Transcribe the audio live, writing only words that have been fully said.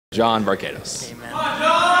John Barcados. Amen.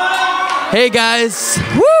 Hey guys,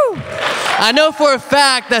 woo! I know for a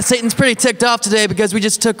fact that Satan's pretty ticked off today because we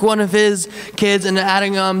just took one of his kids and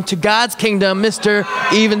adding them to God's kingdom, Mr.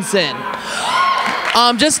 Evenson.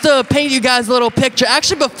 Just to paint you guys a little picture.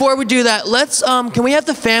 Actually, before we do that, let's can we have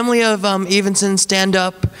the family of Evenson stand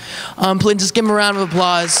up? Please just give them a round of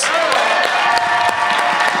applause.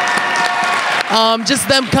 Just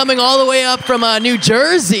them coming all the way up from New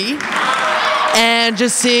Jersey. And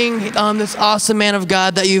just seeing this awesome man of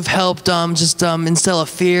God that you've helped just instill a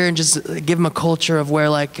fear and just give him a culture of where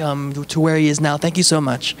to where he is now. Thank you so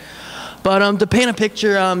much. But to paint a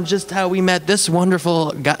picture, just how we met this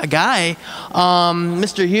wonderful guy,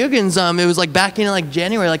 Mr. Huggins, it was back in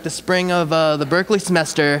January, the spring of the Berkeley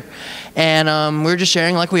semester, and we were just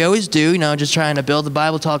sharing like we always do, just trying to build the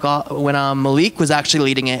Bible talk when Malik was actually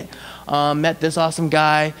leading it. Met this awesome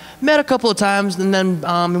guy, met a couple of times, and then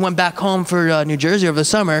we went back home for New Jersey over the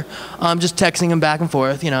summer, just texting him back and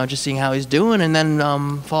forth, just seeing how he's doing, and then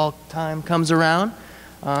fall time comes around,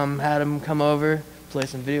 had him come over, play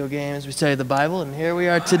some video games, we studied the Bible, and here we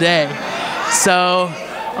are today. So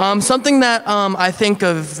something that I think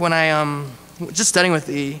of when I just studying with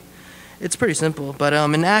E, it's pretty simple, but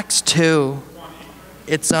in Acts 2,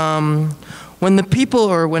 it's when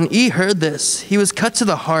E heard this, he was cut to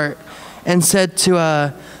the heart and said to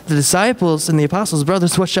the disciples and the apostles,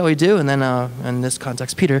 brothers, what shall we do? And then in this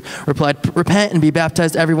context, Peter replied, repent and be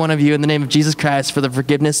baptized, every one of you, in the name of Jesus Christ for the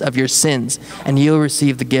forgiveness of your sins, and you'll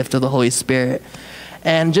receive the gift of the Holy Spirit.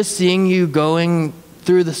 And just seeing you going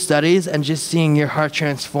through the studies and just seeing your heart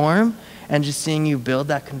transform and just seeing you build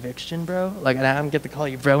that conviction, bro. And I get to call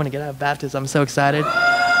you bro when I get out of baptism. I'm so excited.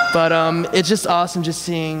 But it's just awesome just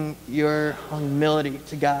seeing your humility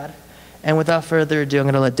to God. And without further ado, I'm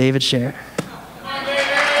going to let David share.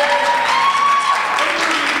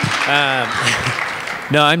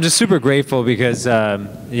 No, I'm just super grateful because,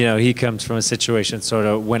 he comes from a situation sort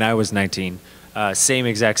of when I was 19. Same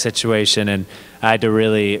exact situation, and I had to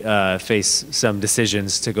really face some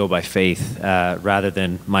decisions to go by faith rather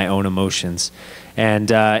than my own emotions.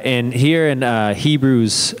 And here in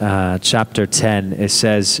Hebrews chapter 10, it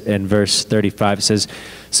says in verse 35, it says,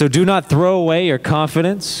 so do not throw away your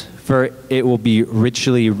confidence, for it will be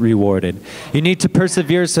richly rewarded. You need to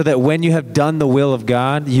persevere so that when you have done the will of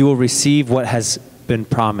God, you will receive what has been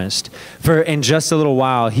promised. For in just a little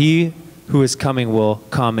while, he who is coming will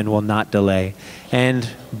come and will not delay.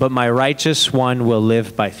 But my righteous one will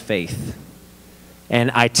live by faith. And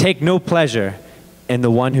I take no pleasure in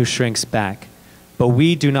the one who shrinks back. But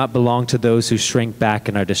we do not belong to those who shrink back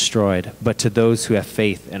and are destroyed, but to those who have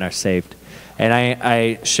faith and are saved. And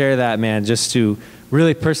I share that, man, just to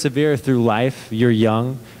really persevere through life. You're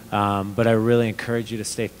young, but I really encourage you to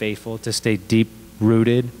stay faithful, to stay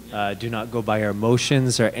deep-rooted. Do not go by your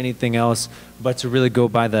emotions or anything else, but to really go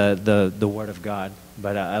by the Word of God.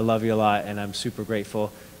 But I love you a lot, and I'm super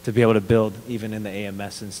grateful to be able to build even in the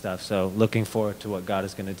AMS and stuff. So looking forward to what God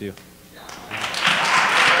is going to do.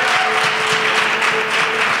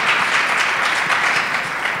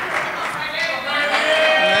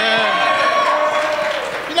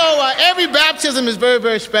 Every baptism is very,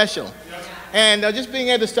 very special. And just being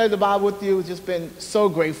able to study the Bible with you has just been so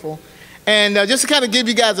grateful. And just to kind of give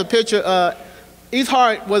you guys a picture, his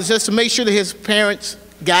heart was just to make sure that his parents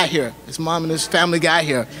got here. His mom and his family got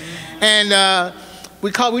here. And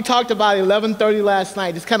we talked about 11:30 last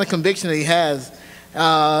night, this kind of conviction that he has.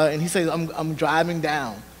 And he says, I'm driving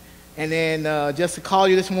down. And then just to call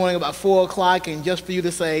you this morning about 4 o'clock and just for you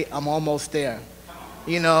to say, I'm almost there.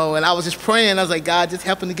 And I was just praying. I was like, God, just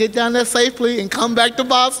help him to get down there safely and come back to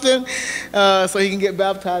Boston so he can get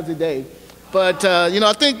baptized today. But,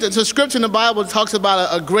 I think there's a scripture in the Bible that talks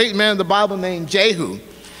about a great man of the Bible named Jehu.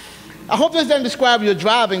 I hope this doesn't describe your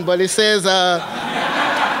driving, but it says, the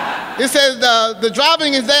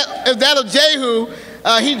driving is that of Jehu.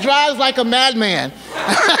 He drives like a madman.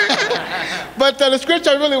 But the scripture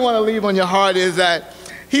I really want to leave on your heart is that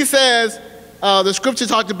he says, the scripture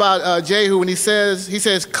talked about Jehu, and he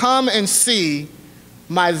says, come and see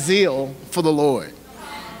my zeal for the Lord.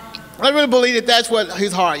 I really believe that that's what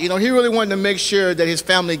his heart, he really wanted to make sure that his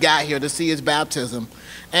family got here to see his baptism.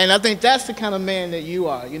 And I think that's the kind of man that you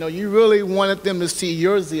are. You really wanted them to see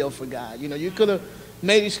your zeal for God. You could have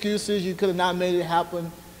made excuses, you could have not made it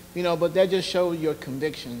happen, but that just showed your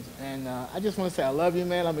convictions. And I just want to say I love you,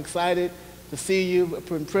 man. I'm excited to see you.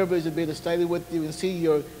 It's a privilege to be able to study with you and see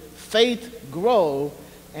your faith grow,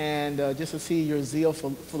 and just to see your zeal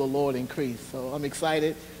for the Lord increase. So I'm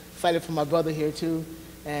excited for my brother here too,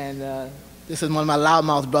 and this is one of my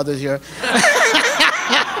loudmouth brothers here.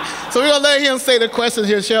 So we're going to let him say the questions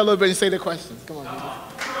here, share a little bit and say the questions. Come on.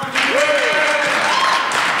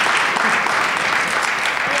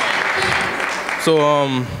 So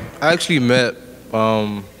I actually met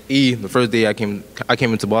E the first day I came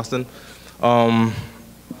into Boston. I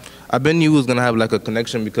bet knew he was gonna have like a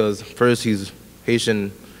connection because first he's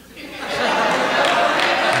Haitian,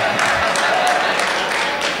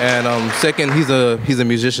 and second he's a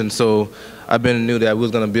musician. So I been knew that we was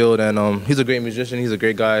gonna build, and he's a great musician. He's a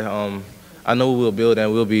great guy. I know we'll build,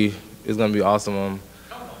 and it's gonna be awesome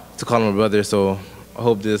to call him a brother. So I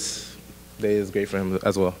hope this day is great for him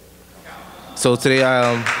as well. So today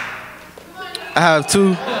I have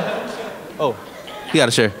two. Oh, he got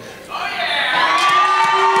to share.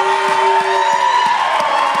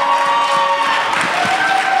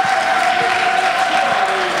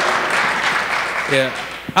 Yeah,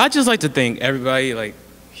 I'd just like to thank everybody. Like,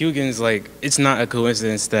 Hugin's, like, it's not a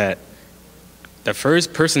coincidence that the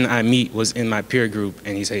first person I meet was in my peer group,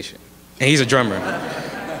 and he's Haitian. And he's a drummer.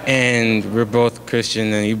 And we're both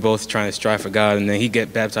Christian, and we both trying to strive for God. And then he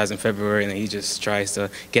get baptized in February, and then he just tries to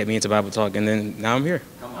get me into Bible talk. And then now I'm here.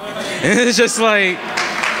 And it's just like,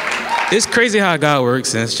 it's crazy how God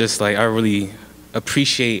works. And it's just like, I really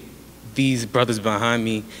appreciate these brothers behind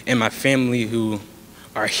me and my family who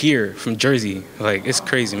are here from Jersey. Like, it's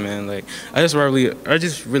crazy, man. Like, I just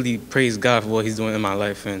really praise God for what he's doing in my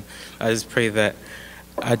life. And I just pray that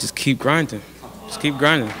I just keep grinding. Just keep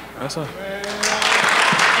grinding. That's all.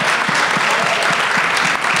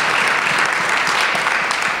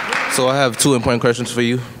 So I have two important questions for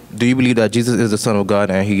you. Do you believe that Jesus is the Son of God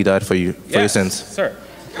and he died for you, for your sins? Sir.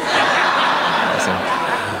 Awesome.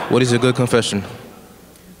 What is your good confession?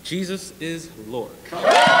 Jesus is Lord.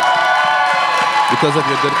 Because of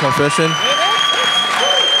your good confession,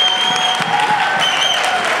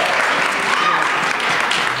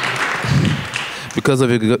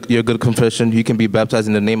 your good confession, you can be baptized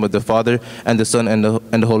in the name of the Father and the Son and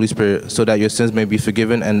the Holy Spirit, so that your sins may be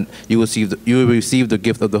forgiven and you will receive the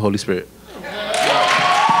gift of the Holy Spirit.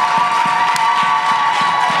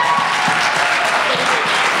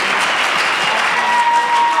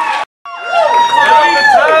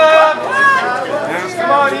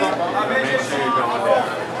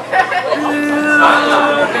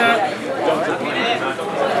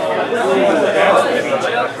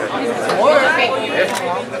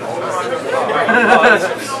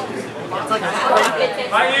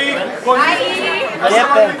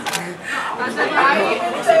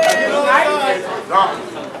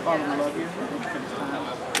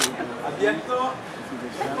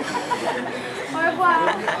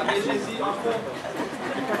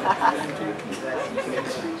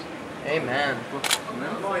 Amen.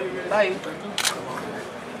 Bye.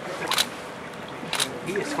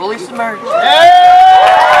 He is fully submerged.